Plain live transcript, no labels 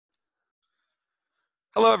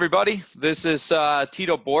Hello, everybody. This is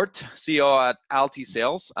Tito Bort, CEO at Alti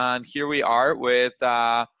Sales, and here we are with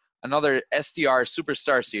another SDR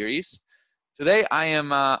Superstar Series. Today, I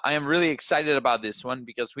am really excited about this one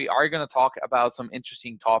because we are going to talk about some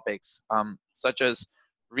interesting topics, such as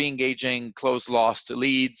re-engaging closed lost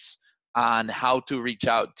leads and how to reach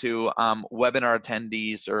out to webinar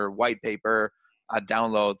attendees or white paper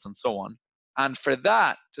downloads and so on. And for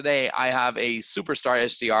that, today I have a superstar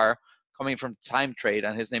SDR coming from Time Trade,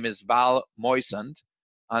 and his name is Val Moisant.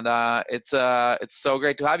 And it's so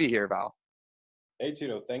great to have you here, Val. Hey,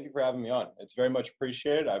 Tito. Thank you for having me on. It's very much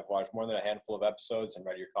appreciated. I've watched more than a handful of episodes and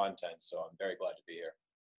read your content, so I'm very glad to be here.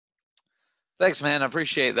 Thanks, man. I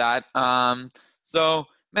appreciate that. Man,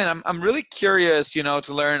 I'm really curious,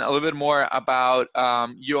 to learn a little bit more about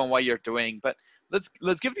you and what you're doing. But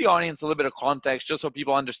let's give the audience a little bit of context, just so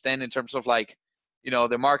people understand in terms of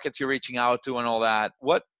the markets you're reaching out to and all that.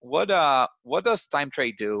 What does Time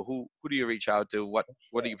Trade do? Who do you reach out to? What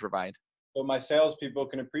do you provide? So my salespeople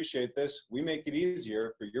can appreciate this. We make it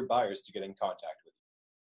easier for your buyers to get in contact with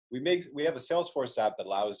you. We have a Salesforce app that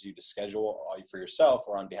allows you to schedule for yourself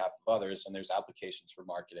or on behalf of others, and there's applications for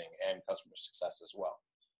marketing and customer success as well.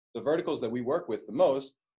 The verticals that we work with the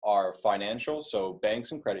most are financial, so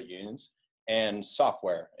banks and credit unions, and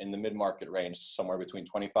software in the mid-market range, somewhere between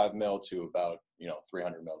 25 mil to about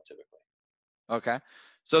 300 mil typically. Okay.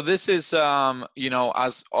 So this is,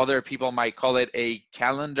 as other people might call it, a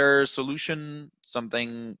calendar solution,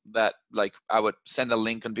 something that I would send a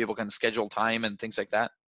link and people can schedule time and things like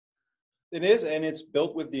that. It is, and it's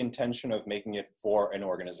built with the intention of making it for an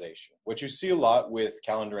organization. What you see a lot with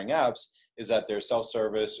calendaring apps is that there's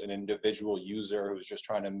self-service, an individual user who's just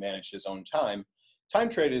trying to manage his own time. Time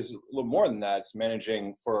Trade is a little more than that. It's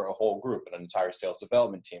managing for a whole group, an entire sales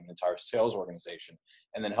development team, an entire sales organization,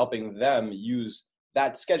 and then helping them use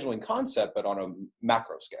that scheduling concept, but on a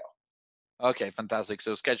macro scale. Okay, fantastic.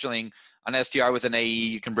 So scheduling an SDR with an AE,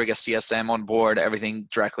 you can bring a CSM on board, everything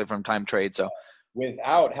directly from Time Trade. So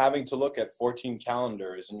without having to look at 14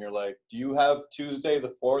 calendars and you're like, do you have Tuesday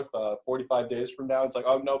the 4th, 45 days from now? It's like,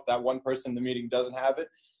 oh, nope, that one person in the meeting doesn't have it.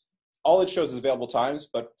 All it shows is available times,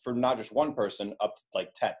 but for not just one person, up to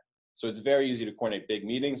like 10. So it's very easy to coordinate big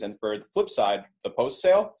meetings. And for the flip side, the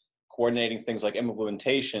post-sale, coordinating things like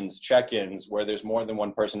implementations, check-ins, where there's more than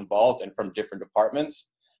one person involved and from different departments.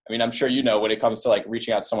 I mean, I'm sure when it comes to like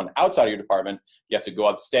reaching out to someone outside of your department, you have to go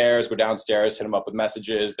upstairs, go downstairs, hit them up with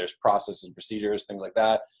messages. There's processes and procedures, things like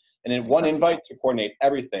that. And in one invite to coordinate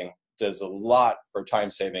everything does a lot for time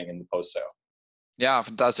saving in the post-sale. Yeah,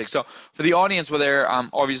 fantastic. So for the audience, what they're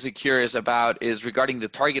obviously curious about is regarding the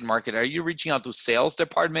target market. Are you reaching out to sales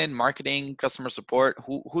department, marketing, customer support?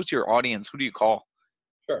 Who's your audience? Who do you call?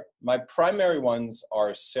 Sure. My primary ones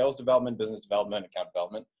are sales development, business development, account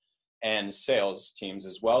development, and sales teams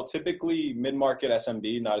as well. Typically mid-market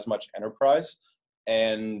SMB, not as much enterprise.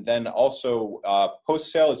 And then also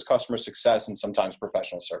post-sale, it's customer success and sometimes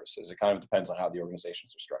professional services. It kind of depends on how the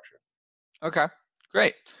organizations are structured. Okay,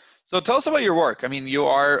 great. So tell us about your work. I mean, you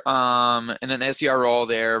are in an SDR role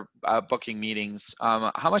there, booking meetings.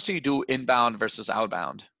 How much do you do inbound versus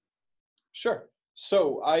outbound? Sure.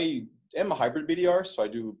 So I am a hybrid BDR, so I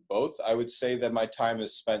do both. I would say that my time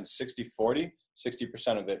is spent 60-40,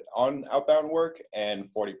 60% of it on outbound work and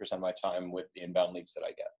 40% of my time with the inbound leads that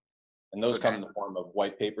I get. And those come in the form of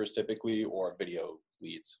white papers typically or video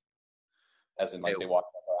leads, as in they watch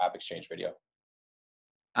our App Exchange video.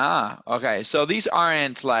 Ah, okay. So these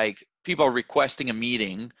aren't like people requesting a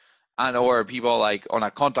meeting or people like on a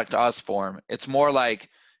contact us form. It's more like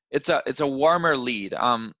it's a warmer lead.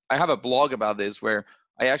 I have a blog about this where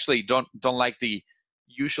I actually don't like the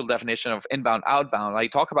usual definition of inbound, outbound. I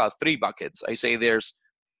talk about 3 buckets. I say there's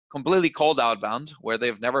completely cold outbound where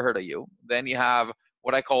they've never heard of you. Then you have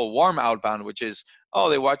what I call warm outbound, which is,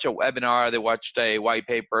 they watch a webinar, they watched a white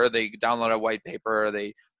paper, they download a white paper,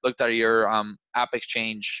 they looked at your App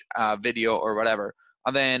Exchange video or whatever.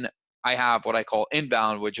 And then I have what I call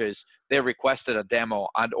inbound, which is they requested a demo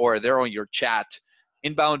or they're on your chat.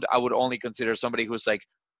 Inbound, I would only consider somebody who's like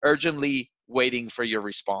urgently waiting for your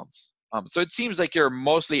response. So it seems like you're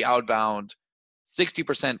mostly outbound,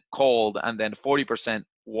 60% cold, and then 40%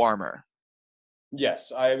 warmer.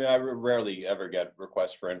 Yes, I mean, I rarely ever get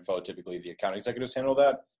requests for info. Typically, the account executives handle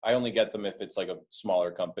that. I only get them if it's like a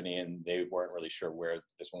smaller company and they weren't really sure where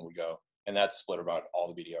this one would go. And that's split about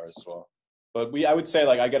all the BDRs as well. But I would say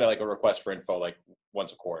I get a request for info like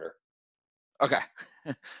once a quarter. Okay.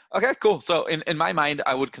 Okay, cool. So in my mind,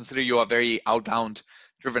 I would consider you a very outbound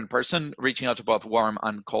driven person reaching out to both warm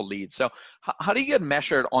and cold leads. So how do you get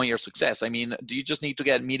measured on your success? I mean, do you just need to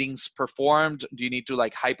get meetings performed? Do you need to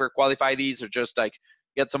hyper qualify these or just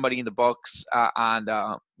get somebody in the books, and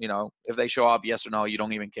if they show up, yes or no, you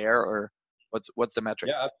don't even care, or what's the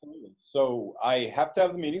metric? Yeah, absolutely. So I have to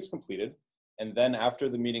have the meetings completed. And then after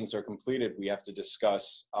the meetings are completed, we have to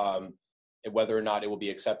discuss whether or not it will be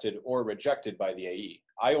accepted or rejected by the AE.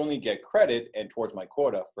 I only get credit and towards my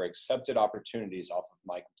quota for accepted opportunities off of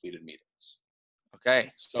my completed meetings.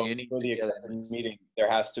 Okay. So you need for to the get it. accepted meeting,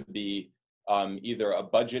 there has to be either a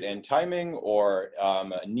budget and timing, or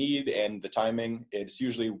a need and the timing. It's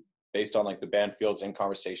usually based on like the band fields and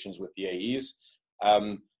conversations with the AEs.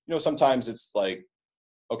 Sometimes it's like,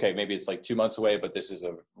 okay, maybe it's like 2 months away, but this is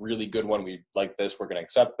a really good one. We like this. We're going to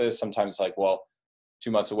accept this. Sometimes like, well,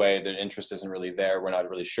 2 months away, the interest isn't really there. We're not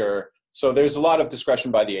really sure. So there's a lot of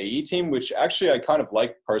discretion by the AE team, which actually I kind of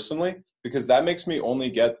like personally, because that makes me only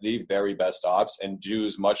get the very best ops and do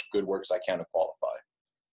as much good work as I can to qualify.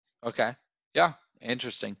 Okay. Yeah.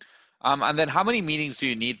 Interesting. And then how many meetings do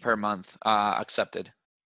you need per month accepted?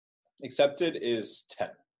 Accepted is 10.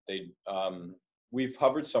 We've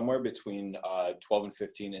hovered somewhere between 12 and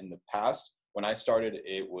 15 in the past. When I started,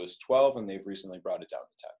 it was 12, and they've recently brought it down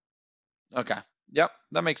to 10. Okay. Yep.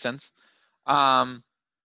 That makes sense. And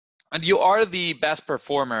you are the best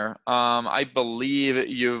performer. I believe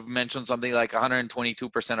you've mentioned something like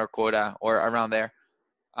 122% or quota or around there.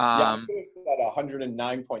 Yeah, I'm at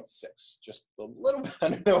 109.6, just a little bit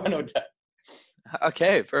under the 110.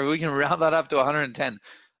 Okay, we can round that up to 110.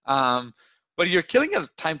 But you're killing a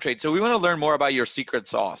time trade. So we want to learn more about your secret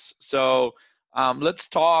sauce. So let's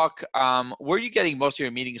talk. Where are you getting most of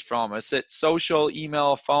your meetings from? Is it social,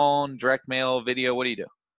 email, phone, direct mail, video? What do you do?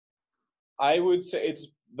 I would say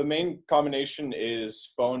the main combination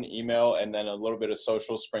is phone, email, and then a little bit of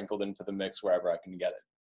social sprinkled into the mix wherever I can get it.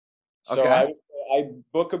 So Okay.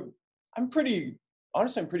 I'm pretty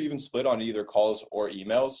even split on either calls or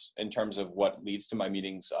emails in terms of what leads to my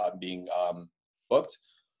meetings being booked.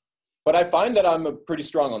 But I find that I'm pretty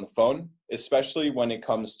strong on the phone, especially when it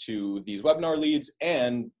comes to these webinar leads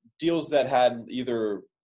and deals that had either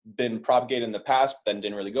been propagated in the past but then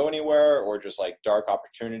didn't really go anywhere, or just like dark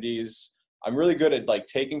opportunities. I'm really good at like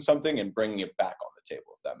taking something and bringing it back on the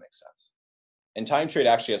table, if that makes sense. And Time Trade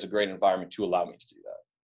actually has a great environment to allow me to do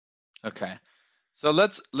that. Okay. So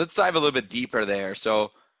let's dive a little bit deeper there. So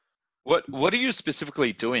what are you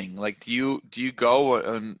specifically doing? Like, do you go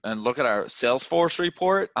and look at our Salesforce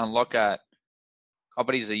report and look at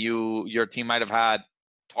companies that your team might have had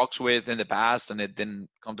talks with in the past and it didn't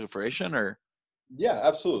come to fruition, or? Yeah,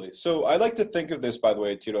 absolutely. So I like to think of this, by the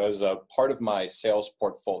way, Tito, as a part of my sales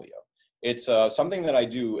portfolio. It's something that I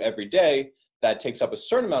do every day that takes up a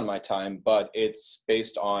certain amount of my time, but it's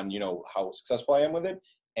based on, how successful I am with it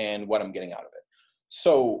and what I'm getting out of it.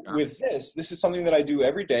 So with this is something that I do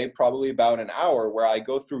every day, probably about an hour, where I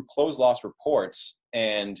go through close loss reports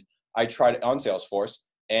and I try to on Salesforce,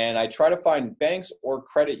 and I try to find banks or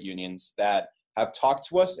credit unions that have talked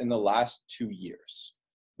to us in the last 2 years.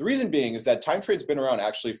 The reason being is that Time Trade's been around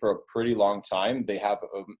actually for a pretty long time. They have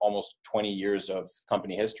almost 20 years of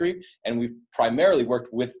company history, and we've primarily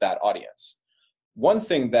worked with that audience. One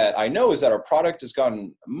thing that I know is that our product has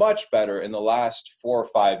gotten much better in the last 4 or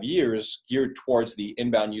 5 years, geared towards the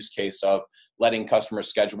inbound use case of letting customers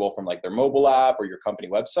schedule from like their mobile app or your company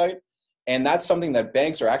website. And that's something that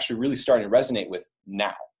banks are actually really starting to resonate with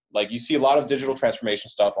now. Like, you see a lot of digital transformation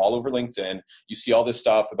stuff all over LinkedIn. You see all this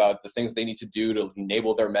stuff about the things they need to do to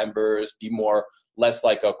enable their members, be less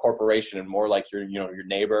like a corporation and more like your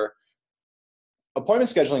neighbor.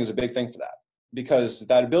 Appointment scheduling is a big thing for that, because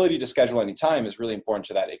that ability to schedule anytime is really important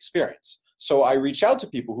to that experience. So I reach out to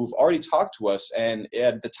people who've already talked to us, and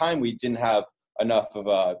at the time we didn't have enough of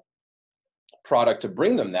a product to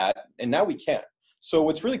bring them that, and now we can. So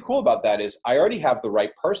what's really cool about that is I already have the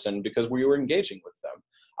right person because we were engaging with them.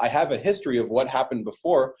 I have a history of what happened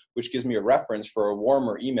before, which gives me a reference for a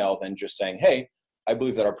warmer email than just saying, hey, I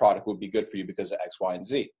believe that our product would be good for you because of X, Y, and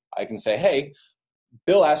Z. I can say, hey,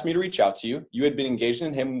 Bill asked me to reach out to you. You had been engaged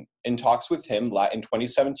in talks with him in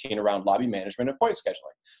 2017 around lobby management and point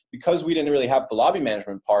scheduling. Because we didn't really have the lobby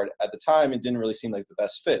management part at the time, it didn't really seem like the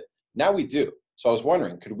best fit. Now we do. So I was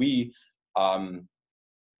wondering, could we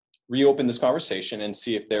reopen this conversation and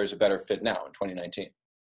see if there's a better fit now in 2019?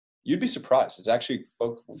 You'd be surprised. It's actually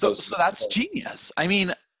So that's genius. I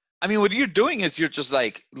mean, what you're doing is you're just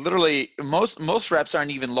like literally most reps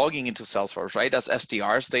aren't even logging into Salesforce, right? As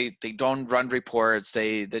SDRs, they don't run reports.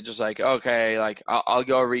 They just like, okay, like I'll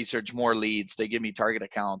go research more leads. They give me target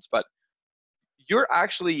accounts, but you're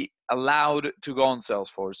actually allowed to go on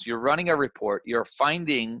Salesforce. You're running a report. You're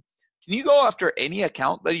finding. Can you go after any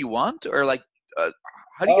account that you want, or like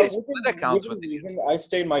how do you guys split accounts with I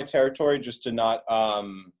stay in my territory just to not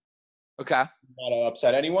Okay. Not to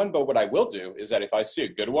upset anyone, but what I will do is that if I see a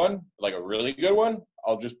good one, like a really good one,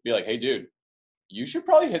 I'll just be like, hey, dude, you should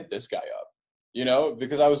probably hit this guy up,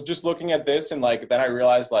 because I was just looking at this and like, then I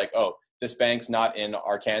realized like, oh, this bank's not in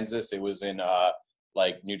Arkansas. It was in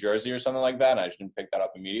like New Jersey or something like that. And I just didn't pick that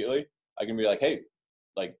up immediately. I can be like, hey,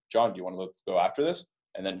 like, John, do you want to go after this?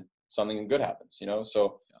 And then something good happens.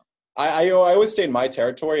 So I always stay in my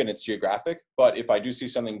territory and it's geographic. But if I do see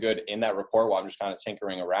something good in that report while I'm just kind of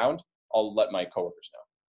tinkering around, I'll let my coworkers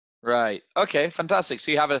know. Right. Okay, fantastic.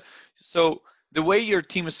 So you have so the way your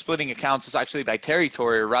team is splitting accounts is actually by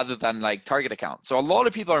territory rather than like target accounts. So a lot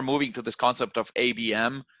of people are moving to this concept of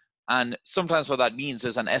ABM. And sometimes what that means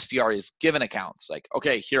is an SDR is given accounts. Like,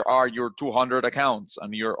 okay, here are your 200 accounts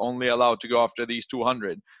and you're only allowed to go after these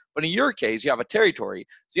 200. But in your case, you have a territory.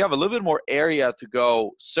 So you have a little bit more area to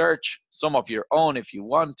go search some of your own if you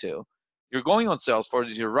want to. You're going on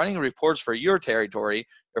Salesforce, you're running reports for your territory,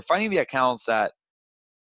 you're finding the accounts that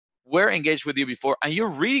were engaged with you before, and you're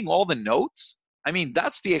reading all the notes. I mean,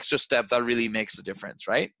 that's the extra step that really makes a difference,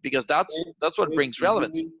 right? Because that's what brings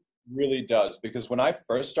relevance. Really does, because when I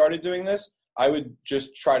first started doing this, I would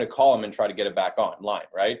just try to call them and try to get it back online,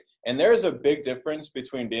 right? And there's a big difference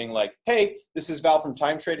between being like, hey, this is Val from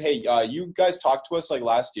Time Trade. Hey, you guys talked to us like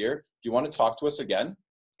last year. Do you want to talk to us again?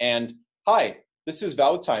 And hi, this is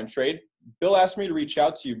Val with Time Trade. Bill asked me to reach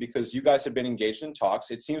out to you because you guys have been engaged in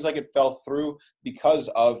talks. It seems like it fell through because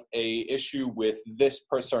of a issue with this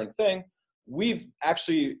certain thing. We've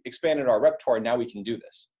actually expanded our repertoire. Now we can do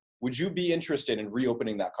this. Would you be interested in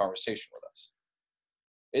reopening that conversation with us?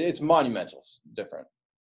 It's monumental different.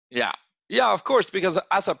 Yeah. Yeah, of course, because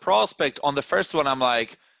as a prospect on the first one, I'm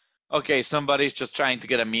like, okay, somebody's just trying to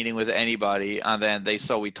get a meeting with anybody. And then they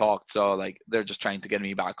saw we talked. So like, they're just trying to get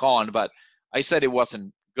me back on. But I said it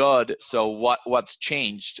wasn't good. So what's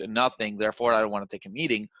changed? Nothing. Therefore, I don't want to take a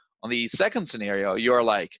meeting. On the second scenario, you're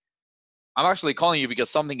like, I'm actually calling you because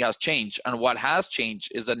something has changed. And what has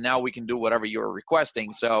changed is that now we can do whatever you're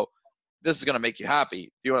requesting. So this is going to make you happy.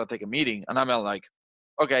 Do you want to take a meeting? And I'm like,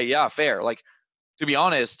 okay, yeah, fair. Like, to be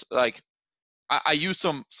honest, like I use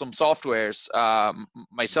some softwares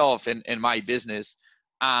myself in my business,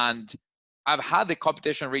 and I've had the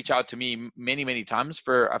competition reach out to me many times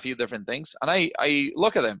for a few different things. And I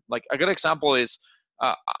look at them. Like a good example is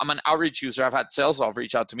I'm an outreach user. I've had SalesLoft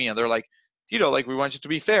reach out to me and they're like, Tito, like we want you to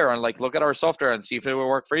be fair and like look at our software and see if it will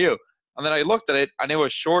work for you. And then I looked at it and it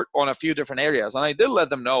was short on a few different areas. And I did let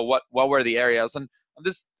them know what were the areas. And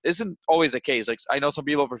this isn't always the case. Like I know some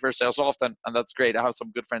people prefer SalesLoft and that's great. I have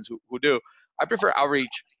some good friends who do. I prefer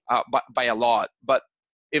outreach by a lot. But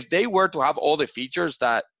if they were to have all the features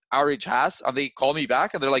that outreach has and they call me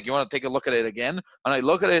back and they're like, you want to take a look at it again? And I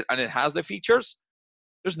look at it and it has the features,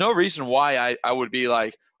 there's no reason why I would be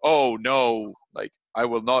like, oh no, like I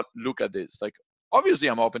will not look at this. Like obviously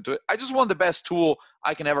I'm open to it. I just want the best tool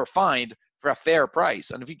I can ever find for a fair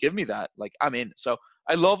price. And if you give me that, like I'm in. So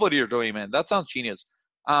I love what you're doing, man. That sounds genius.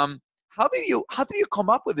 How did you come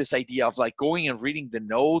up with this idea of like going and reading the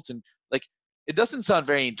notes and like it doesn't sound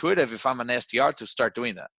very intuitive if I'm an SDR to start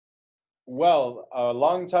doing that. Well, a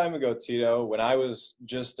long time ago, Tito, when I was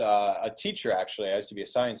just a teacher, actually, I used to be a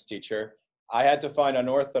science teacher. I had to find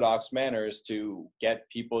unorthodox manners to get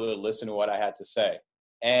people to listen to what I had to say.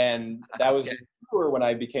 And that was when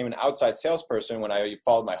I became an outside salesperson, when I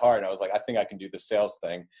followed my heart and I was like, I think I can do the sales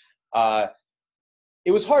thing.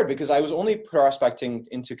 It was hard because I was only prospecting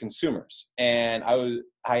into consumers. And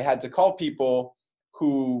I had to call people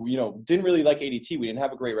who, didn't really like ADT. We didn't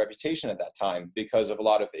have a great reputation at that time because of a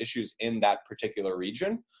lot of issues in that particular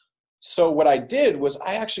region. So what I did was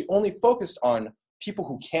I actually only focused on people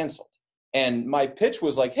who canceled. And my pitch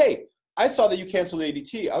was like, hey, I saw that you canceled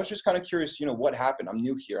ADT. I was just kind of curious, what happened? I'm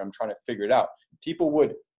new here. I'm trying to figure it out. People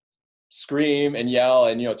would scream and yell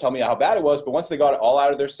and, tell me how bad it was. But once they got it all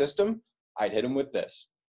out of their system, I'd hit them with this.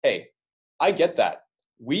 Hey, I get that.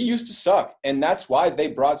 We used to suck. And that's why they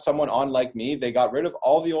brought someone on like me. They got rid of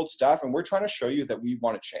all the old stuff. And we're trying to show you that we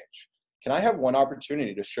want to change. Can I have one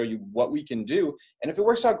opportunity to show you what we can do? And if it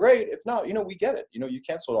works out, great. If not, we get it. You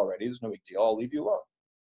canceled already. There's no big deal. I'll leave you alone.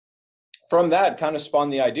 From that kind of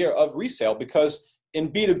spawned the idea of resale, because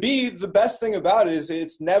in B2B, the best thing about it is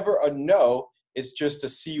it's never a no. It's just a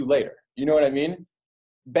see you later. You know what I mean?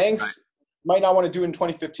 Banks might not want to do it in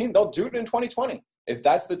 2015. They'll do it in 2020. If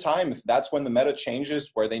that's the time, if that's when the meta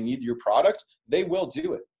changes where they need your product, they will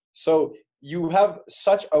do it. So you have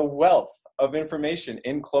such a wealth of information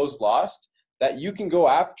in Closed Lost that you can go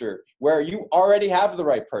after where you already have the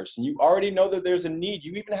right person. You already know that there's a need.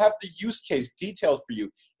 You even have the use case detailed for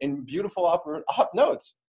you in beautiful op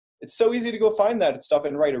notes. It's so easy to go find that stuff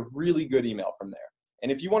and write a really good email from there.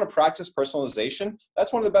 And if you want to practice personalization,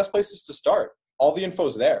 that's one of the best places to start. All the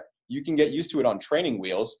info's there. You can get used to it on training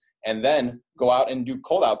wheels and then go out and do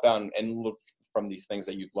cold outbound and look from these things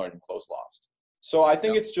that you've learned in closed lost. So I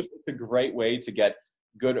think it's just a great way to get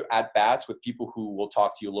good at bats with people who will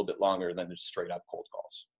talk to you a little bit longer than just straight up cold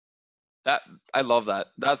calls. That I love that.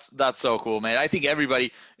 That's so cool, man. I think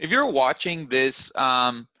everybody, if you're watching this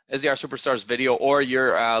SDR Superstars video or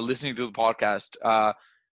you're listening to the podcast,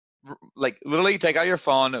 like literally take out your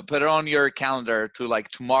phone, put it on your calendar to like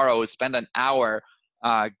tomorrow, spend an hour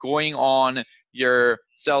going on your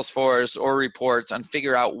Salesforce or reports and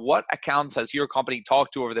figure out what accounts has your company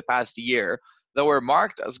talked to over the past year that were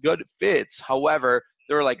marked as good fits. However,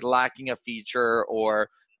 they were like lacking a feature or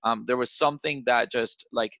there was something that just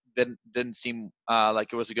like didn't seem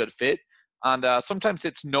like it was a good fit. And sometimes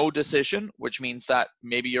it's no decision, which means that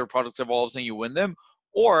maybe your product evolves and you win them,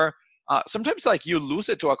 or sometimes like you lose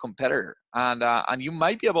it to a competitor, and you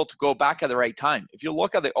might be able to go back at the right time. If you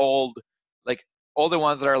look at the old, like all the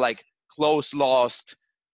ones that are like close lost,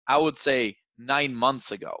 I would say 9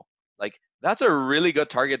 months ago, like that's a really good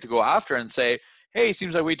target to go after and say, hey,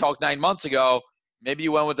 seems like we talked 9 months ago. Maybe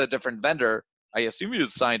you went with a different vendor. I assume you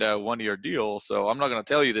signed a 1-year deal, so I'm not going to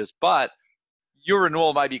tell you this, but your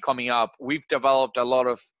renewal might be coming up. We've developed a lot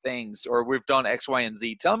of things, or we've done X, Y, and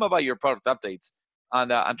Z. Tell them about your product updates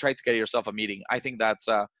and try to get yourself a meeting. I think that's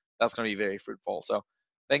going to be very fruitful. So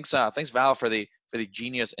thanks Val for the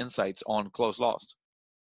genius insights on close lost.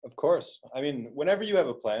 Of course. I mean, whenever you have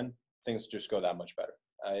a plan, things just go that much better.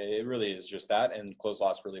 It really is just that, and close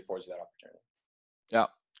loss really affords you that opportunity. Yeah,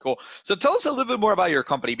 cool. So tell us a little bit more about your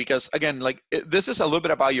company, because again, like this is a little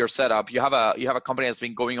bit about your setup. You have a company that's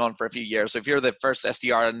been going on for a few years. So if you're the first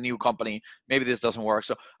SDR in a new company, maybe this doesn't work.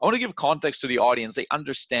 So I want to give context to the audience. They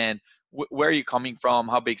understand where are you coming from,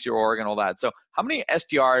 how big's your org, and all that. So how many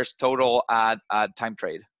SDRs total at Time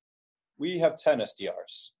Trade? We have 10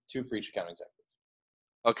 SDRs, 2 for each account executive.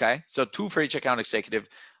 Okay, so 2 for each account executive.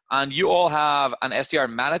 And you all have an SDR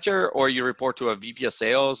manager, or you report to a VP of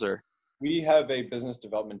sales, or? We have a business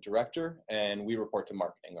development director, and we report to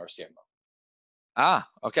marketing, our CMO. Ah,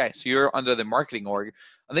 okay. So you're under the marketing org.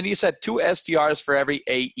 And then you said 2 SDRs for every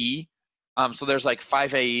AE. So there's like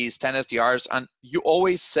 5 AEs, 10 SDRs, and you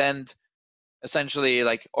always send essentially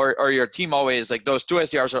like, or your team always, like those 2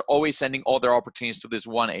 SDRs are always sending all their opportunities to this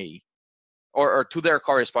one AE, or to their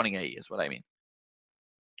corresponding AE is what I mean.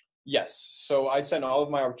 Yes. So I send all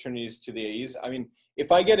of my opportunities to the AEs. I mean,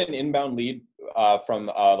 if I get an inbound lead from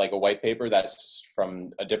like a white paper that's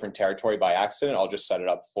from a different territory by accident, I'll just set it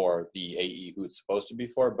up for the AE who it's supposed to be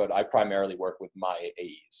for. But I primarily work with my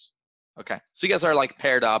AEs. Okay. So you guys are like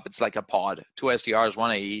paired up. It's like a pod, 2 SDRs,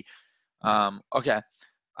 1 AE. Okay.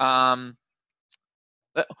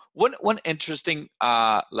 One interesting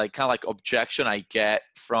like kind of like objection I get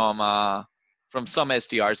from some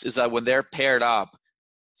SDRs is that when they're paired up,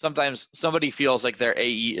 sometimes somebody feels like their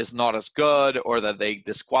AE is not as good, or that they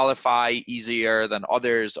disqualify easier than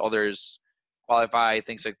others qualify,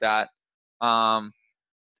 things like that. Do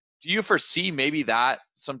you foresee maybe that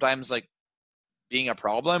sometimes like being a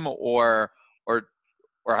problem, or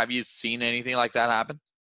have you seen anything like that happen?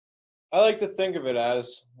 I like to think of it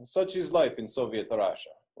as such is life in Soviet Russia.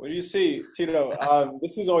 Well, you see, Tito,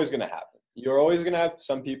 this is always going to happen. You're always going to have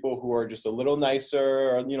some people who are just a little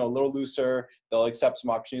nicer, or, a little looser. They'll accept some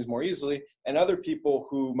opportunities more easily, and other people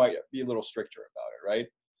who might be a little stricter about it, right?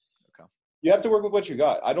 Okay. You have to work with what you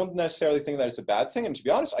got. I don't necessarily think that it's a bad thing. And to be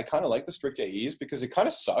honest, I kind of like the strict AEs because it kind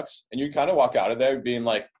of sucks. And you kind of walk out of there being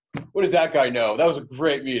like, what does that guy know? That was a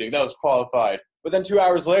great meeting. That was qualified. But then 2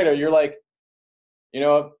 hours later, you're like,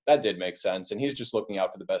 that did make sense. And he's just looking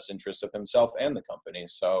out for the best interests of himself and the company.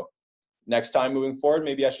 So next time moving forward,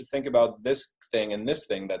 maybe I should think about this thing and this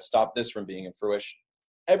thing that stopped this from being in fruition.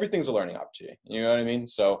 Everything's a learning opportunity. You know what I mean?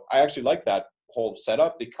 So I actually like that whole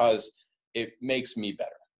setup because it makes me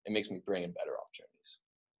better. It makes me bring in better opportunities.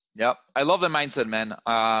 Yep. I love the mindset, man.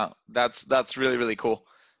 That's really, really cool.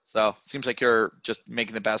 So it seems like you're just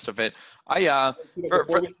making the best of it. Before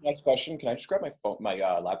we get to the next question, can I just grab my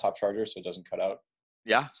laptop charger so it doesn't cut out?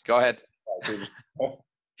 Yeah, go ahead. Cool.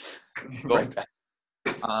 Right back.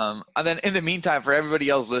 And then in the meantime, for everybody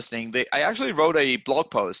else listening, I actually wrote a blog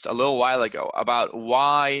post a little while ago about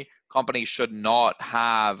why companies should not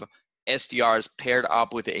have SDRs paired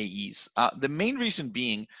up with AEs. The main reason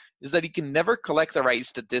being is that you can never collect the right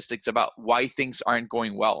statistics about why things aren't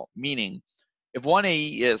going well. Meaning, if one AE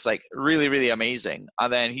is like really, really amazing,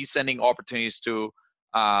 and then he's sending opportunities to,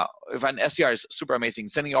 if an SDR is super amazing,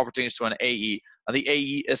 sending opportunities to an AE, and the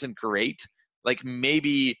AE isn't great, like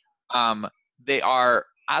maybe they are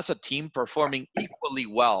as a team performing equally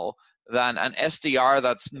well, than an SDR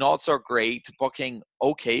that's not so great, booking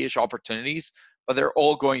okay-ish opportunities, but they're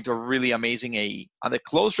all going to really amazing AE. And the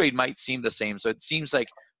close rate might seem the same. So it seems like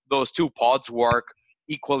those two pods work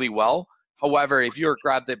equally well. However, if you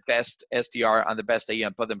grab the best SDR and the best AE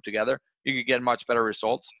and put them together, you could get much better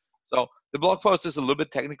results. So the blog post is a little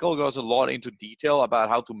bit technical, goes a lot into detail about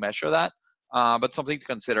how to measure that, but something to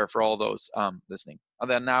consider for all those listening. And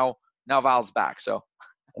then now Val's back. So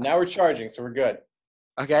and now we're charging, so we're good.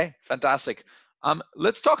 Okay, fantastic.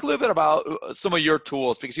 Let's talk a little bit about some of your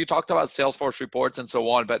tools, because you talked about Salesforce reports and so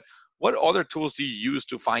on, but what other tools do you use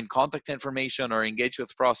to find contact information or engage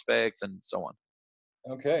with prospects and so on?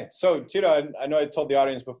 Okay, so Tito, I know I told the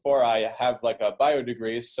audience before I have like a bio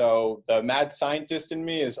degree, so the mad scientist in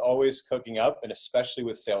me is always cooking up, and especially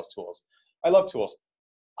with sales tools. I love tools.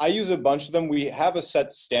 I use a bunch of them. We have a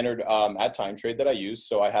set standard at Time Trade that I use.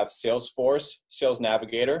 So I have Salesforce, Sales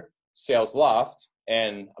Navigator, Sales Loft,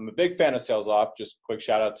 and I'm a big fan of Sales Loft. Just quick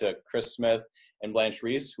shout out to Chris Smith and Blanche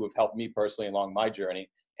Reese, who have helped me personally along my journey,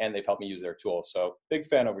 and they've helped me use their tool. So big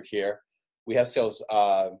fan over here. We have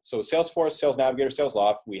Salesforce, Sales Navigator, Sales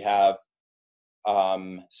Loft. We have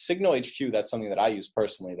Signal HQ. That's something that I use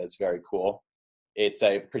personally. That's very cool. It's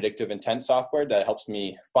a predictive intent software that helps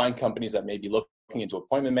me find companies that may be looking into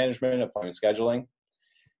appointment management, appointment scheduling.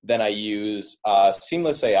 Then I use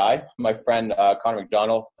Seamless AI. My friend Connor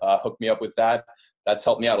McDonald hooked me up with that. That's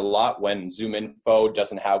helped me out a lot when ZoomInfo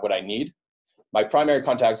doesn't have what I need. My primary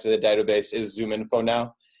contacts in the database is ZoomInfo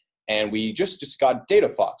now. And we just got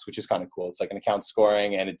DataFox, which is kind of cool. It's like an account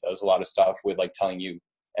scoring, and it does a lot of stuff with like telling you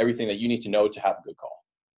everything that you need to know to have a good call.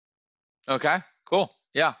 Okay, cool.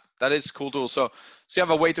 Yeah, that is cool tool. So you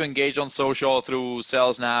have a way to engage on social through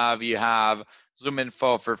Sales Nav. You have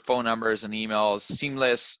ZoomInfo for phone numbers and emails.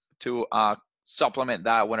 Seamless to supplement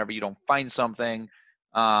that whenever you don't find something.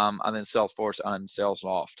 And then Salesforce and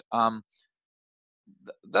SalesLoft.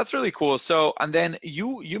 That's really cool. So, and then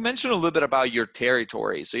you mentioned a little bit about your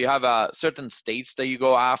territory. So you have certain states that you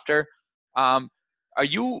go after. How do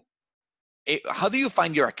you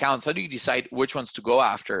find your accounts? How do you decide which ones to go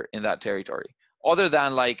after in that territory? Other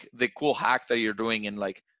than like the cool hack that you're doing in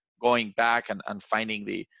like going back and finding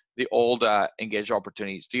the old engaged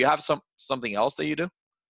opportunities. Do you have something else that you do?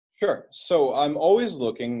 Sure. So I'm always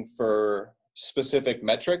looking for specific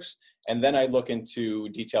metrics, and then I look into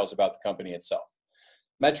details about the company itself.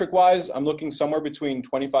 Metric-wise, I'm looking somewhere between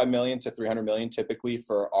 25 million to 300 million typically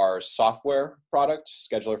for our software product,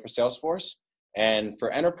 Scheduler for Salesforce. And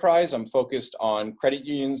for enterprise, I'm focused on credit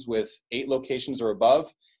unions with 8 locations or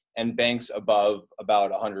above and banks above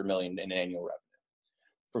about 100 million in annual revenue.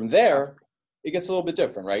 From there, it gets a little bit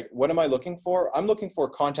different, right? What am I looking for? I'm looking for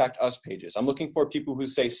contact us pages. I'm looking for people who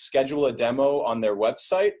say schedule a demo on their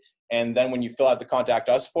website. And then when you fill out the contact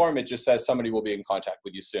us form, it just says somebody will be in contact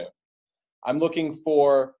with you soon. I'm looking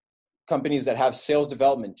for companies that have sales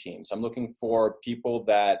development teams. I'm looking for people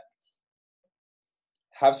that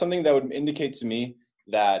have something that would indicate to me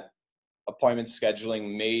that appointment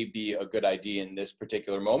scheduling may be a good idea in this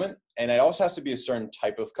particular moment. And it also has to be a certain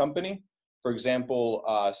type of company. For example,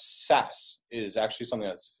 SaaS is actually something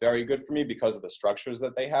that's very good for me because of the structures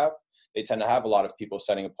that they have. They tend to have a lot of people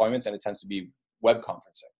setting appointments, and it tends to be web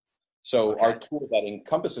conferencing. So our tool that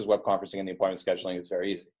encompasses web conferencing and the appointment scheduling is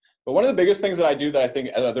very easy. But one of the biggest things that I do that I think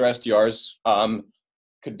other SDRs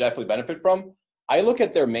could definitely benefit from, I look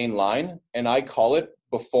at their main line and I call it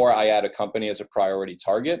before I add a company as a priority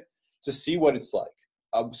target to see what it's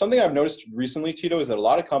like. Something I've noticed recently, Tito, is that a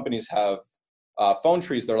lot of companies have phone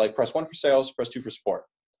trees. They're like, press 1 for sales, press 2 for support.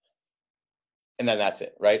 And then that's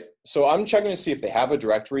it, right? So I'm checking to see if they have a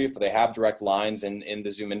directory, if they have direct lines in the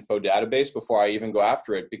ZoomInfo database before I even go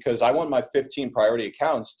after it, because I want my 15 priority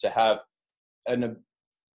accounts to have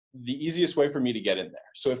the easiest way for me to get in there.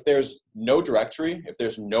 So if there's no directory, if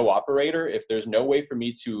there's no operator, if there's no way for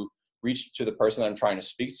me to reach to the person that I'm trying to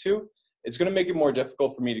speak to, it's going to make it more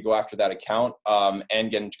difficult for me to go after that account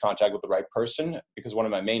and get into contact with the right person, because one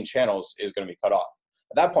of my main channels is going to be cut off.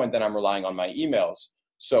 At that point, then I'm relying on my emails.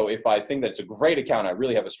 So if I think that it's a great account, I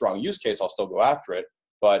really have a strong use case, I'll still go after it.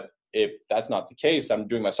 But if that's not the case, I'm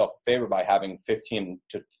doing myself a favor by having 15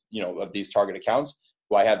 to, of these target accounts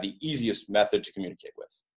who I have the easiest method to communicate with.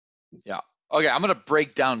 Yeah. Okay, I'm going to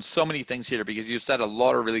break down so many things here because you've said a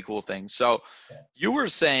lot of really cool things. So you were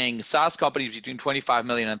saying SaaS companies between 25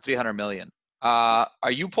 million and 300 million. Are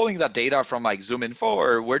you pulling that data from like ZoomInfo,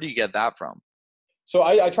 or where do you get that from? So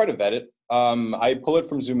I try to vet it. I pull it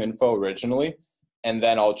from ZoomInfo originally, and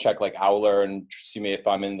then I'll check like Owler and see if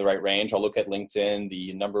I'm in the right range. I'll look at LinkedIn,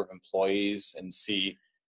 the number of employees, and see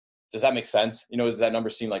Does that make sense? Does that number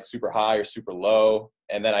seem like super high or super low?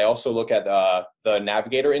 And then I also look at the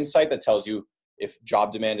Navigator insight that tells you if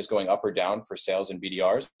job demand is going up or down for sales and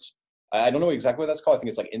BDRs. I don't know exactly what that's called. I think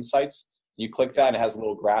it's like insights. You click that and it has a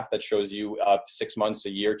little graph that shows you 6 months, a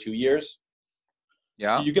year, 2 years.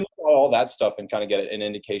 Yeah. You can look at all that stuff and kind of get an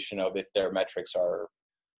indication of if their metrics are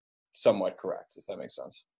somewhat correct, if that makes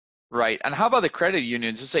sense. Right. And how about the credit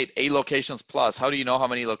unions? You say 8 locations plus. How do you know how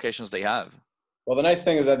many locations they have? Well, the nice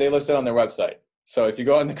thing is that they list it on their website. So if you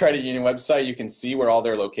go on the credit union website, you can see where all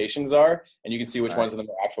their locations are, and you can see which ones of them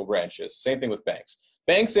are actual branches. Same thing with banks.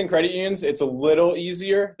 Banks and credit unions, it's a little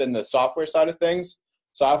easier than the software side of things.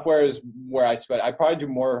 Software is where I probably do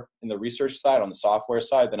more in the research side on the software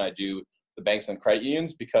side than I do the banks and credit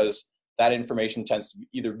unions, because that information tends to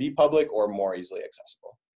either be public or more easily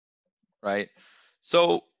accessible. Right.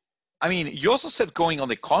 So, I mean, you also said going on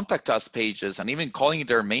the contact us pages and even calling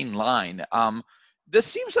their main line. This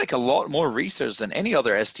seems like a lot more research than any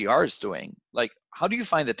other SDR is doing. Like, how do you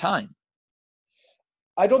find the time?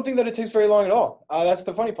 I don't think that it takes very long at all. That's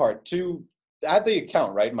the funny part. To add the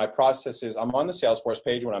account, right? My process is I'm on the Salesforce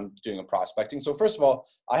page when I'm doing a prospecting. So first of all,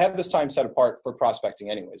 I have this time set apart for prospecting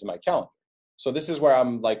anyways in my calendar. So this is where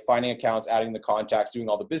I'm like finding accounts, adding the contacts, doing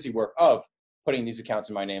all the busy work of putting these accounts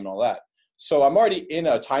in my name and all that. So I'm already in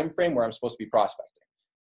a time frame where I'm supposed to be prospecting.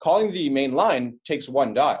 Calling the main line takes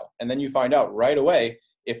one dial, and then you find out right away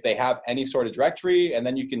if they have any sort of directory, and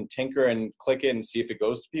then you can tinker and click it and see if it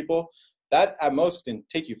goes to people. That at most can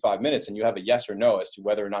take you 5 minutes, and you have a yes or no as to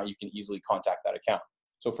whether or not you can easily contact that account.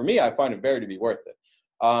 So for me, I find it very to be worth it.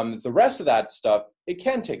 The rest of that stuff, it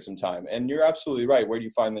can take some time, and you're absolutely right. Where do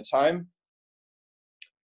you find the time?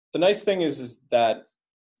 The nice thing is that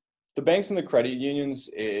the banks and the credit unions,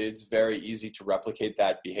 it's very easy to replicate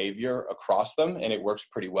that behavior across them, and it works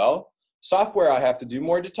pretty well. Software, I have to do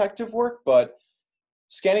more detective work, but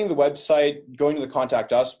scanning the website, going to the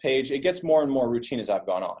Contact Us page, it gets more and more routine as I've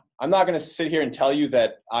gone on. I'm not going to sit here and tell you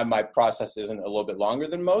that my process isn't a little bit longer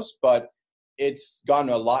than most, but it's gotten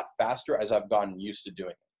a lot faster as I've gotten used to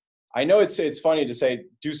doing it. I know it's funny to say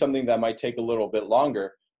do something that might take a little bit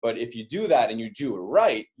longer, but if you do that and you do it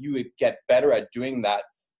right, you get better at doing that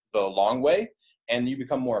the long way, and you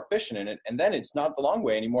become more efficient in it. And then it's not the long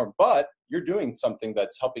way anymore, but you're doing something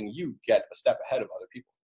that's helping you get a step ahead of other people.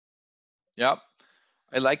 Yep.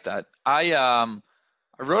 I like that. I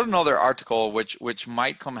wrote another article which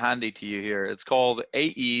might come handy to you here. It's called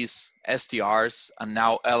AEs, SDRs, and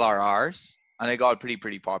now LRRs, and it got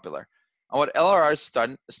pretty popular. And what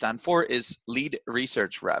LRRs stand for is lead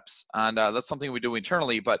research reps, and that's something we do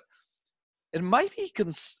internally, but it might be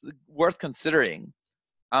worth considering.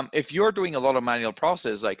 If you're doing a lot of manual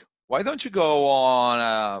process, like why don't you go on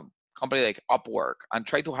a company like Upwork and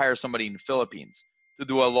try to hire somebody in the Philippines to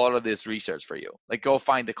do a lot of this research for you? Like go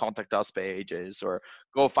find the Contact Us pages or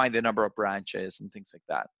go find the number of branches and things like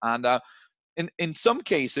that. And in some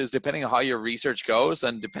cases, depending on how your research goes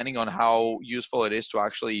and depending on how useful it is to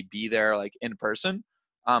actually be there like in person,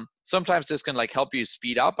 sometimes this can like help you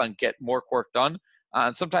speed up and get more work done.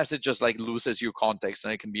 And sometimes it just like loses you context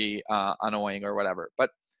and it can be annoying or whatever. But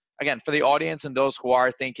again, for the audience and those who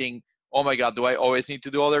are thinking, oh my God, do I always need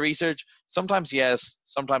to do all the research? Sometimes yes,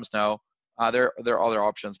 sometimes no. There are other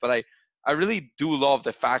options. But I really do love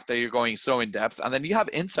the fact that you're going so in depth, and then you have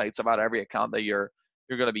insights about every account that you're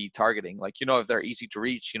going to be targeting. Like, if they're easy to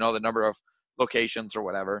reach, the number of locations or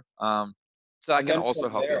whatever. So that can also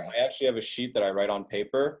help you. I actually have a sheet that I write on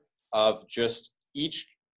paper of just each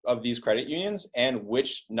of these credit unions and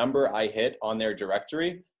which number I hit on their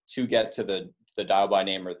directory to get to the dial by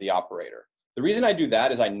name or the operator. The reason I do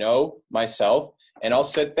that is I know myself, and I'll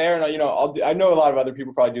sit there and I know a lot of other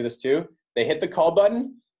people probably do this too. They hit the call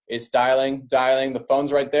button, it's dialing, the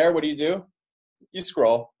phone's right there. What do? You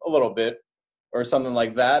scroll a little bit or something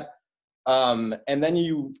like that. And then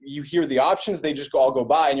you hear the options, they just all go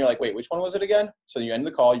by and you're like, wait, which one was it again? So you end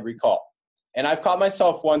the call, you recall. And I've caught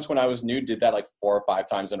myself once when I was new, did that like 4 or 5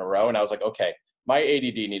 times in a row. And I was like, okay, my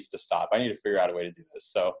ADD needs to stop. I need to figure out a way to do this.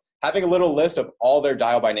 So having a little list of all their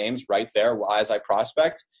dial by names right there as I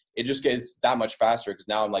prospect, it just gets that much faster because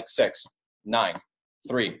now I'm like 6, 9,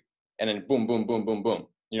 3, and then boom, boom, boom, boom, boom.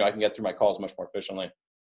 I can get through my calls much more efficiently.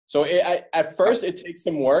 So at first it takes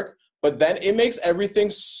some work, but then it makes everything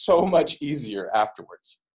so much easier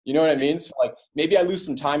afterwards. You know what I mean? So like maybe I lose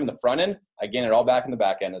some time in the front end, I gain it all back in the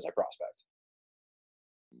back end as I prospect.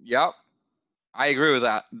 Yep. I agree with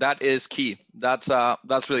that. That is key. That's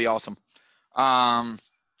really awesome.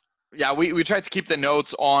 Yeah, we try to keep the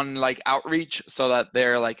notes on like outreach so that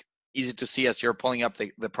they're like easy to see as you're pulling up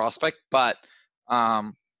the prospect. But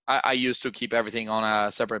I used to keep everything on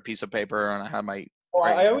a separate piece of paper, and I had my Well,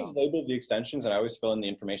 Great. I always label the extensions and I always fill in the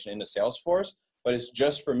information into Salesforce, but it's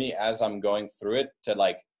just for me as I'm going through it to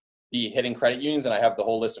like be hitting credit unions, and I have the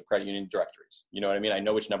whole list of credit union directories. You know what I mean? I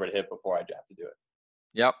know which number to hit before I have to do it.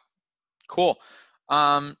 Yep. Cool.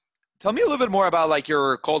 Um, Tell me a little bit more about like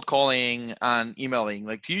your cold calling and emailing.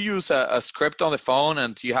 Like, do you use a script on the phone,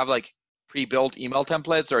 and do you have like pre-built email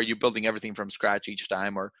templates, or are you building everything from scratch each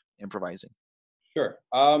time or improvising? Sure.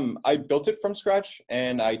 I built it from scratch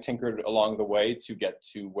and I tinkered along the way to get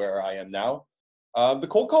to where I am now. The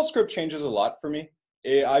cold call script changes a lot for me.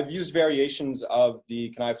 I've used variations of the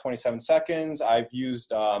can I have 27 seconds? I've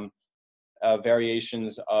used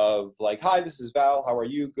variations of like, hi, this is Val. How are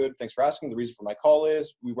you? Good. Thanks for asking. The reason for my call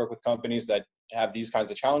is we work with companies that have these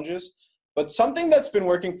kinds of challenges. But something that's been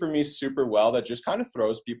working for me super well that just kind of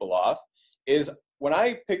throws people off is when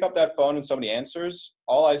I pick up that phone and somebody answers,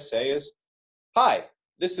 all I say is, hi,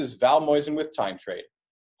 this is Val Moisen with Time Trade.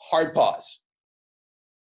 Hard pause.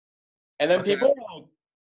 And then Okay. people are like,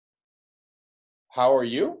 how are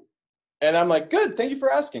you? And I'm like, good, thank you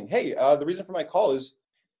for asking. Hey, the reason for my call is,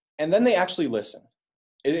 and then they actually listen.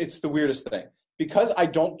 It's the weirdest thing. Because I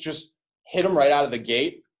don't just hit them right out of the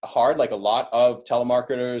gate hard like a lot of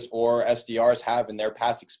telemarketers or SDRs have in their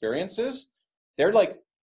past experiences, they're like,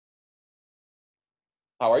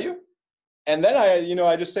 how are you? And then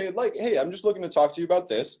I just say like, hey, I'm just looking to talk to you about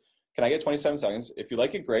this. Can I get 27 seconds? If you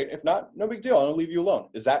like it, great. If not, no big deal. I'll leave you alone.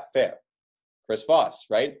 Is that fair? Chris Voss,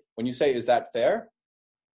 right? When you say, is that fair?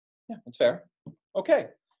 Yeah, it's fair. Okay.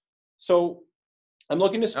 So I'm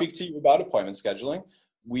looking to speak to you about appointment scheduling.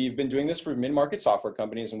 We've been doing this for mid-market software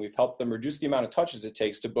companies, and we've helped them reduce the amount of touches it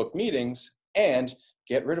takes to book meetings and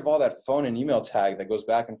get rid of all that phone and email tag that goes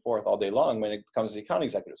back and forth all day long when it becomes the account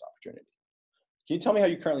executive's opportunity. Can you tell me how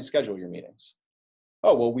you currently schedule your meetings?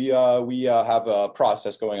 Oh, well, we have a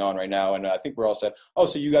process going on right now, and I think we're all set. Oh,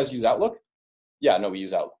 so you guys use Outlook? Yeah, no, we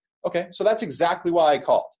use Outlook. Okay, so that's exactly why I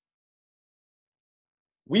called.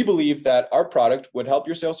 We believe that our product would help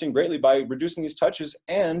your sales team greatly by reducing these touches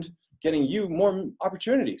and getting you more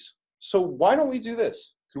opportunities. So why don't we do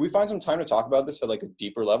this? Could we find some time to talk about this at like a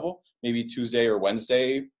deeper level? Maybe Tuesday or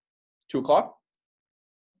Wednesday, 2:00?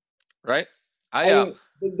 Right. I mean,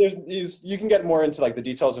 you can get more into like the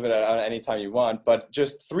details of it at any time you want, but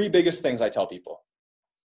just three biggest things I tell people.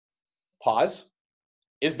 Pause.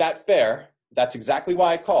 Is that fair? That's exactly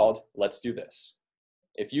why I called. Let's do this.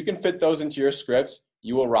 If you can fit those into your script,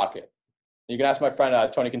 you will rock it. You can ask my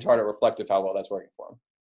friend Tony Quintard at Reflective how well that's working for him.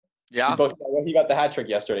 Yeah. He got the hat trick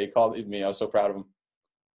yesterday. He called me. I was so proud of him.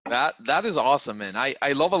 That is awesome, man.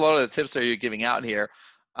 I love a lot of the tips that you're giving out here.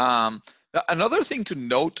 Another thing to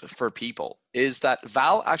note for people is that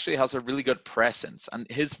Val actually has a really good presence, and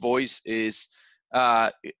his voice is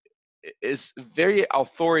very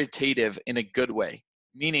authoritative in a good way.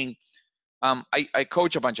 Meaning, I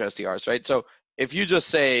coach a bunch of SDRs, right? So if you just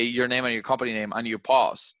say your name and your company name and you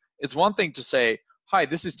pause, it's one thing to say, hi,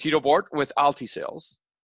 this is Tito Bort with Alti Sales.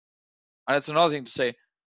 And it's another thing to say,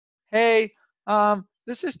 hey,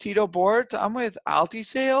 this is Tito Bort. I'm with Alti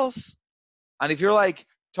Sales. And if you're like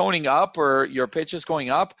toning up or your pitch is going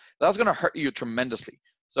up, that's going to hurt you tremendously.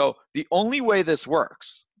 So the only way this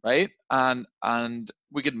works, right? And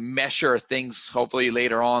we could measure things hopefully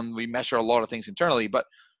later on. We measure a lot of things internally. But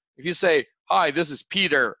if you say, hi, this is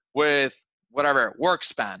Peter with whatever,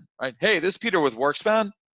 WorkSpan, right? Hey, this is Peter with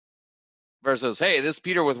WorkSpan versus, hey, this is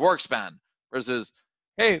Peter with WorkSpan versus,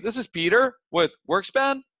 hey, this is Peter with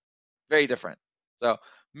WorkSpan. Very different. So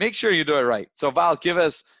make sure you do it right. So Val, give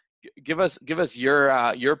us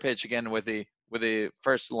your pitch again with the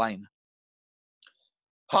first line.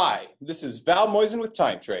 Hi, this is Val Moisen with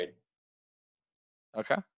Time Trade.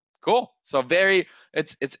 Okay, cool. So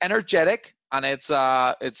it's energetic, and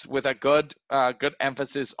it's with a good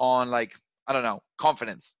emphasis on, like, I don't know,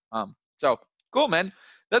 confidence. So cool, man.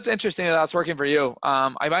 That's interesting that that's working for you.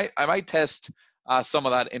 I might test some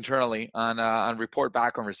of that internally and report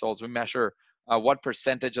back on results. We measure what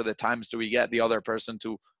percentage of the times do we get the other person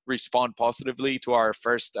to respond positively to our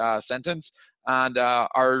first sentence, and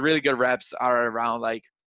our really good reps are around like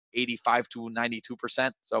 85 to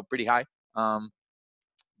 92%, so pretty high.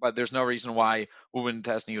 But there's no reason why we wouldn't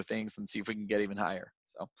test new things and see if we can get even higher.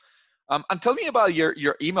 So, and tell me about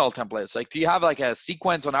your email templates. Like, do you have like a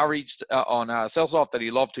sequence on outreach on SalesLoft that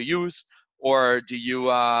you love to use, or do you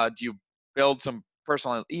build some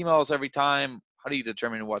personal emails every time? How do you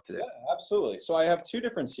determine what to do? Yeah, absolutely. So I have two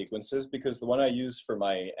different sequences because the one I use for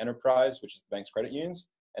my enterprise, which is the bank's credit unions,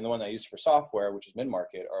 and the one I use for software, which is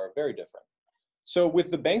mid-market, are very different. So with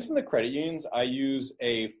the banks and the credit unions, I use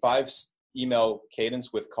a 5 email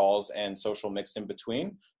cadence with calls and social mixed in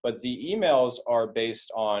between. But the emails are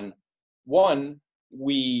based on, one,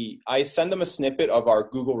 I send them a snippet of our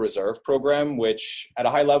Google Reserve program, which at a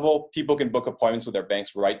high level, people can book appointments with their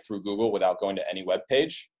banks right through Google without going to any web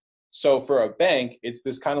page. So for a bank, it's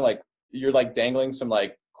this kind of like, you're like dangling some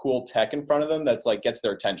like cool tech in front of them that's like gets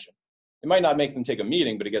their attention. It might not make them take a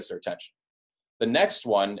meeting, but it gets their attention. The next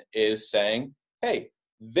one is saying, hey,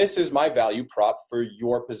 this is my value prop for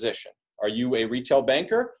your position. Are you a retail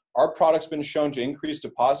banker? Our product's been shown to increase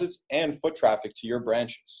deposits and foot traffic to your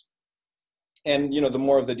branches. And, the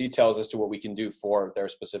more of the details as to what we can do for their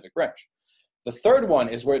specific branch. The third one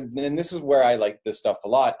is where, and this is where I like this stuff a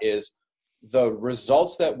lot, is the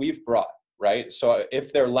results that we've brought, right? So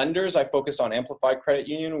if they're lenders, I focus on Amplified Credit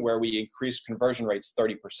Union, where we increase conversion rates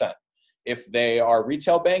 30%. If they are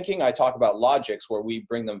retail banking, I talk about Logix, where we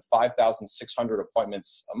bring them 5,600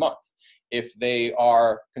 appointments a month. If they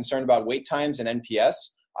are concerned about wait times and NPS,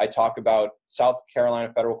 I talk about South Carolina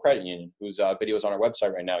Federal Credit Union, whose video is on our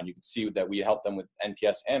website right now, and you can see that we help them with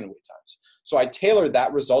NPS and wait times. So I tailor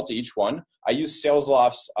that result to each one. I use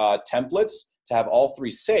SalesLoft's templates to have all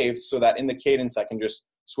three saved so that in the cadence I can just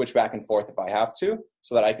switch back and forth if I have to,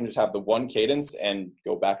 so that I can just have the one cadence and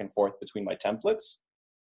go back and forth between my templates.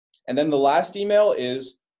 And then the last email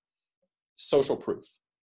is social proof.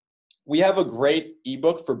 We have a great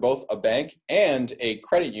ebook for both a bank and a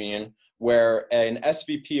credit union where an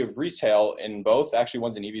SVP of retail in both, actually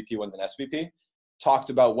one's an EVP, one's an SVP,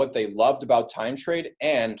 talked about what they loved about time trade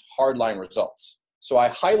and hardline results. So I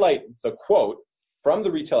highlight the quote from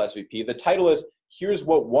the retail SVP. The title is, here's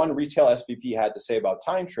what one retail SVP had to say about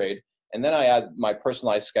time trade. And then I add my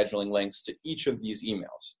personalized scheduling links to each of these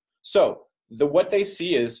emails. So what they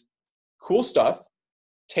see is cool stuff,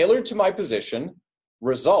 tailored to my position,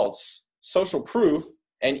 results, social proof,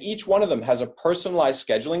 and each one of them has a personalized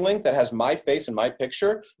scheduling link that has my face and my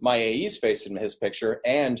picture, my AE's face and his picture,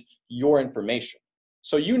 and your information.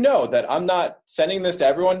 So you know that I'm not sending this to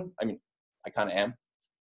everyone. I mean, I kind of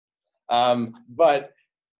am. But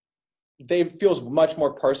they feels much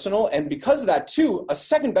more personal. And because of that too, a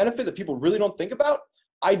second benefit that people really don't think about,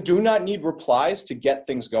 I do not need replies to get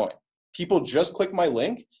things going. People just click my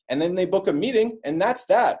link and then they book a meeting, and that's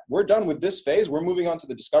that. We're done with this phase. We're moving on to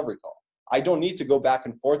the discovery call. I don't need to go back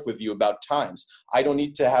and forth with you about times. I don't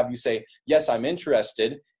need to have you say, yes, I'm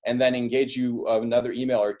interested, and then engage you another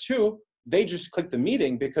email or two. They just click the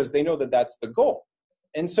meeting because they know that that's the goal.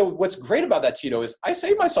 And so what's great about that, Tito, is I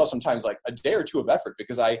save myself sometimes like a day or two of effort,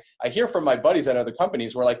 because I hear from my buddies at other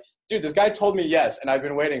companies who are like, dude, this guy told me yes, and I've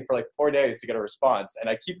been waiting for like 4 days to get a response, and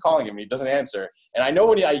I keep calling him and he doesn't answer. And I know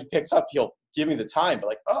when he picks up, he'll give me the time, but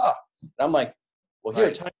like, and I'm like, well,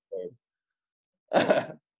 here, time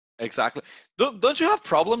code. Exactly. Don't you have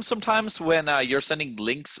problems sometimes when you're sending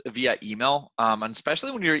links via email, and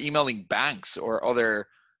especially when you're emailing banks or other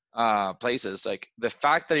places? Like the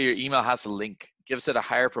fact that your email has a link gives it a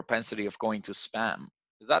higher propensity of going to spam.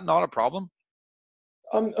 Is that not a problem?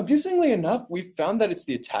 Amusingly enough, we've found that it's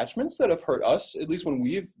the attachments that have hurt us, at least when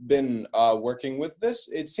we've been working with this.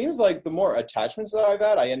 It seems like the more attachments that I've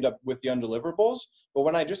had, I end up with the undeliverables. But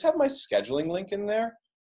when I just have my scheduling link in there,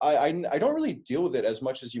 I don't really deal with it as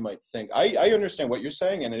much as you might think. I understand what you're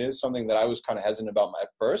saying, and it is something that I was kind of hesitant about at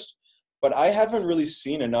first. But I haven't really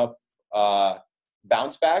seen enough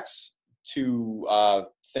bounce backs to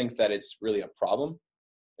think that it's really a problem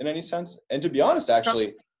in any sense. And to be honest,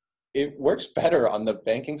 actually, it works better on the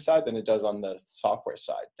banking side than it does on the software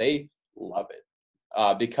side. They love it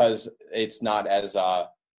because it's not as,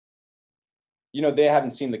 they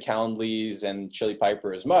haven't seen the Calendlys and Chili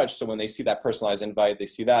Piper as much. So when they see that personalized invite, they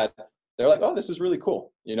see that, they're like, oh, this is really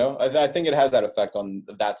cool. I think it has that effect on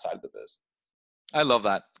that side of the biz. I love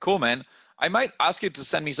that. Cool, man. I might ask you to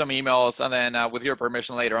send me some emails, and then with your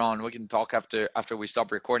permission later on, we can talk after we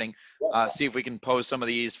stop recording, see if we can post some of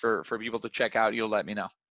these for people to check out. You'll let me know.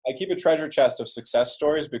 I keep a treasure chest of success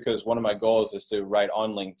stories because one of my goals is to write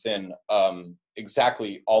on LinkedIn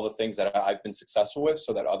exactly all the things that I've been successful with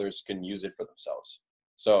so that others can use it for themselves.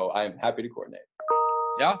 So I'm happy to coordinate.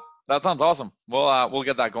 Yeah, that sounds awesome. We'll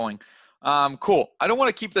get that going. Cool. I don't want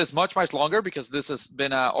to keep this much longer because this has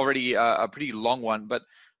been already a pretty long one, but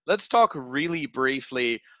let's talk really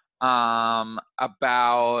briefly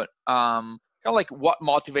about kind of like what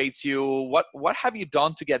motivates you. What have you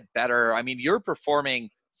done to get better? I mean, you're performing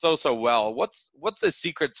so well. What's the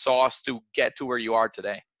secret sauce to get to where you are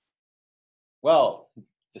today? Well,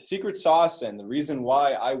 the secret sauce and the reason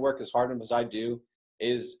why I work as hard as I do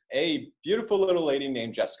is a beautiful little lady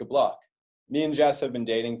named Jessica Block. Me and Jess have been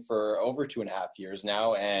dating for over 2.5 years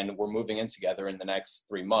now, and we're moving in together in the next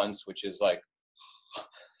 3 months, which is like,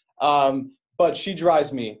 but she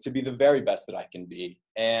drives me to be the very best that I can be.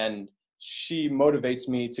 And she motivates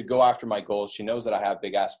me to go after my goals. She knows that I have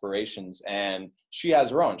big aspirations, and she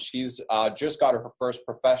has her own. She's just got her first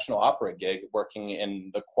professional opera gig working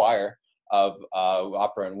in the choir of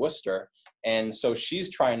opera in Worcester. And so she's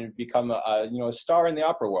trying to become a star in the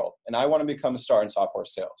opera world. And I want to become a star in software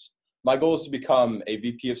sales. My goal is to become a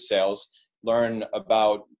VP of sales, learn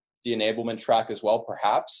about the enablement track as well,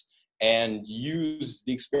 perhaps, and use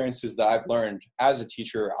the experiences that I've learned as a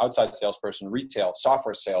teacher, outside salesperson, retail,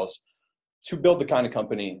 software sales, to build the kind of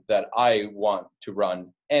company that I want to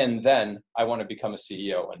run. And then I want to become a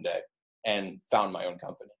CEO one day and found my own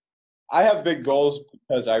company. I have big goals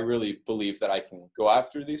because I really believe that I can go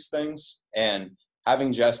after these things, and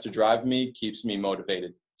having Jess to drive me keeps me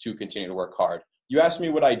motivated to continue to work hard. You asked me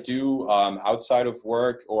what I do outside of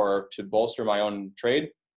work or to bolster my own trade.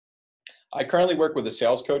 I currently work with a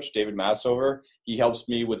sales coach, David Massover. He helps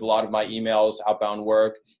me with a lot of my emails, outbound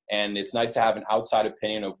work, and it's nice to have an outside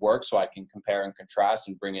opinion of work so I can compare and contrast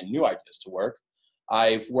and bring in new ideas to work.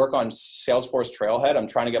 I've worked on Salesforce Trailhead. I'm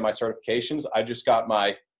trying to get my certifications. I just got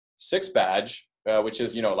my 6th badge, which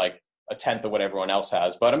is, like a 10th of what everyone else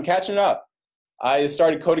has, but I'm catching up. I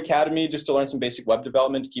started Code Academy just to learn some basic web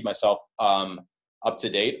development to keep myself up to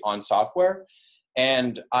date on software.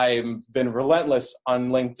 And I've been relentless on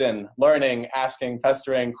LinkedIn, learning, asking,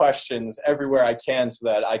 pestering questions everywhere I can so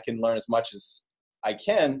that I can learn as much as I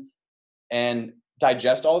can and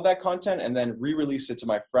digest all of that content and then re-release it to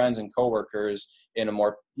my friends and coworkers in a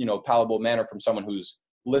more, palatable manner from someone who's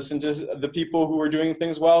listened to the people who are doing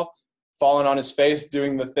things well, fallen on his face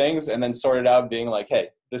doing the things, and then sorted out being like, hey,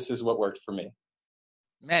 this is what worked for me.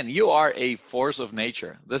 Man, you are a force of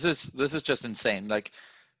nature. This is just insane. Like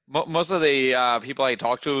most of the people I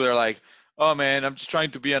talk to, they're like, oh man, I'm just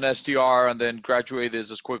trying to be an SDR and then graduate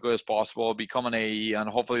this as quickly as possible, become an AE, and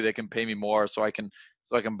hopefully they can pay me more so I can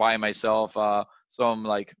buy myself some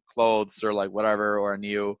like clothes or like whatever, or a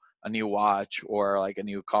new watch or like a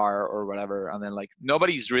new car or whatever. And then like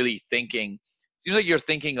nobody's really thinking. It seems like you're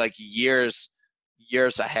thinking like years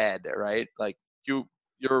ahead, right? Like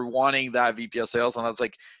you're wanting that VP of sales, and that's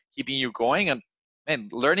like keeping you going. And man,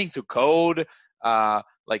 learning to code,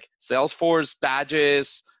 like Salesforce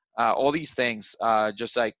badges, all these things,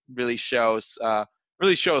 just like really shows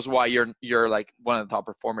why you're like one of the top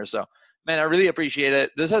performers. So, man, I really appreciate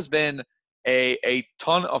it. This has been a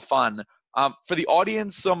ton of fun. For the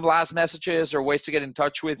audience, some last messages or ways to get in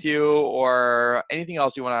touch with you, or anything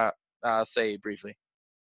else you want to say briefly?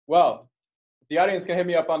 Well, the audience can hit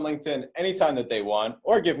me up on LinkedIn anytime that they want,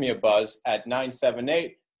 or give me a buzz at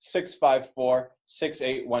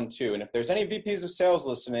 978-654-6812. And if there's any VPs of sales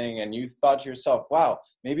listening and you thought to yourself, wow,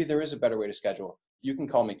 maybe there is a better way to schedule, you can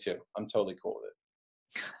call me too. I'm totally cool with it.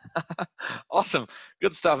 Awesome.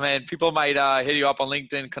 Good stuff, man. People might hit you up on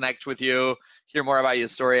LinkedIn, connect with you, hear more about your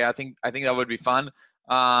story. I think that would be fun.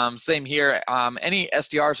 Same here. Any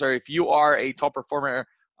SDRs, or if you are a top performer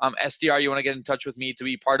SDR, you want to get in touch with me to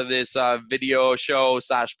be part of this video show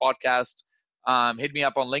 / podcast, hit me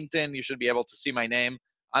up on LinkedIn. You should be able to see my name.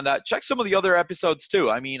 And check some of the other episodes too.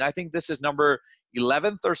 I mean, I think this is number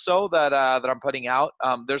 11th or so that I'm putting out.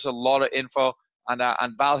 There's a lot of info, and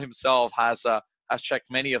Val himself has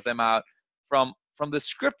checked many of them out from the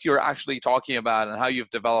script you're actually talking about and how you've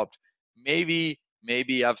developed. Maybe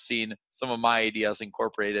I've seen some of my ideas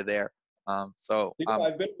incorporated there. I've been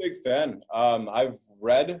a big fan. I've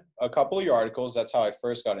read a couple of your articles. That's how I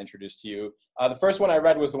first got introduced to you. The first one I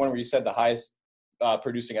read was the one where you said the highest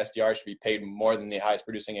producing SDR should be paid more than the highest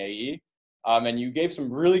producing AE. And you gave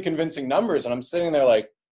some really convincing numbers. And I'm sitting there like,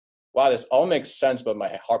 wow, this all makes sense, but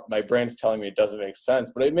my brain's telling me it doesn't make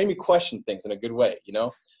sense. But it made me question things in a good way,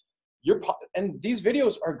 And these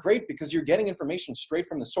videos are great because you're getting information straight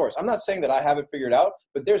from the source. I'm not saying that I have it figured out,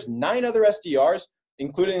 but there's 9 other SDRs,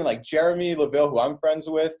 including like Jeremy Laville, who I'm friends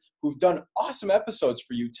with, who've done awesome episodes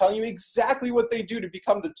for you, telling you exactly what they do to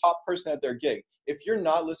become the top person at their gig. If you're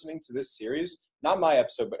not listening to this series, not my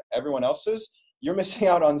episode, but everyone else's, you're missing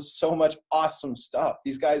out on so much awesome stuff.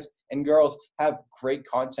 These guys and girls have great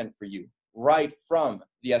content for you right from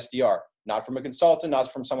the SDR, not from a consultant,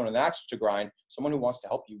 not from someone with an axe to grind, someone who wants to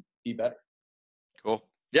help you be better. Cool.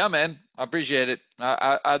 Yeah, man, I appreciate it.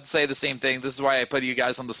 I'd say the same thing. This is why I put you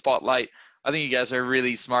guys on the spotlight. I think you guys are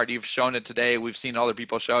really smart. You've shown it today. We've seen other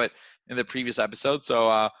people show it in the previous episode.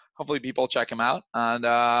 So hopefully people check them out.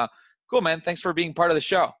 And cool, man. Thanks for being part of the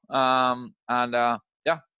show.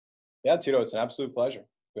 Yeah, Tito, it's an absolute pleasure.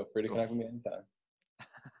 Feel free to connect with me anytime.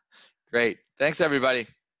 Great. Thanks, everybody.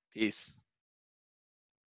 Peace.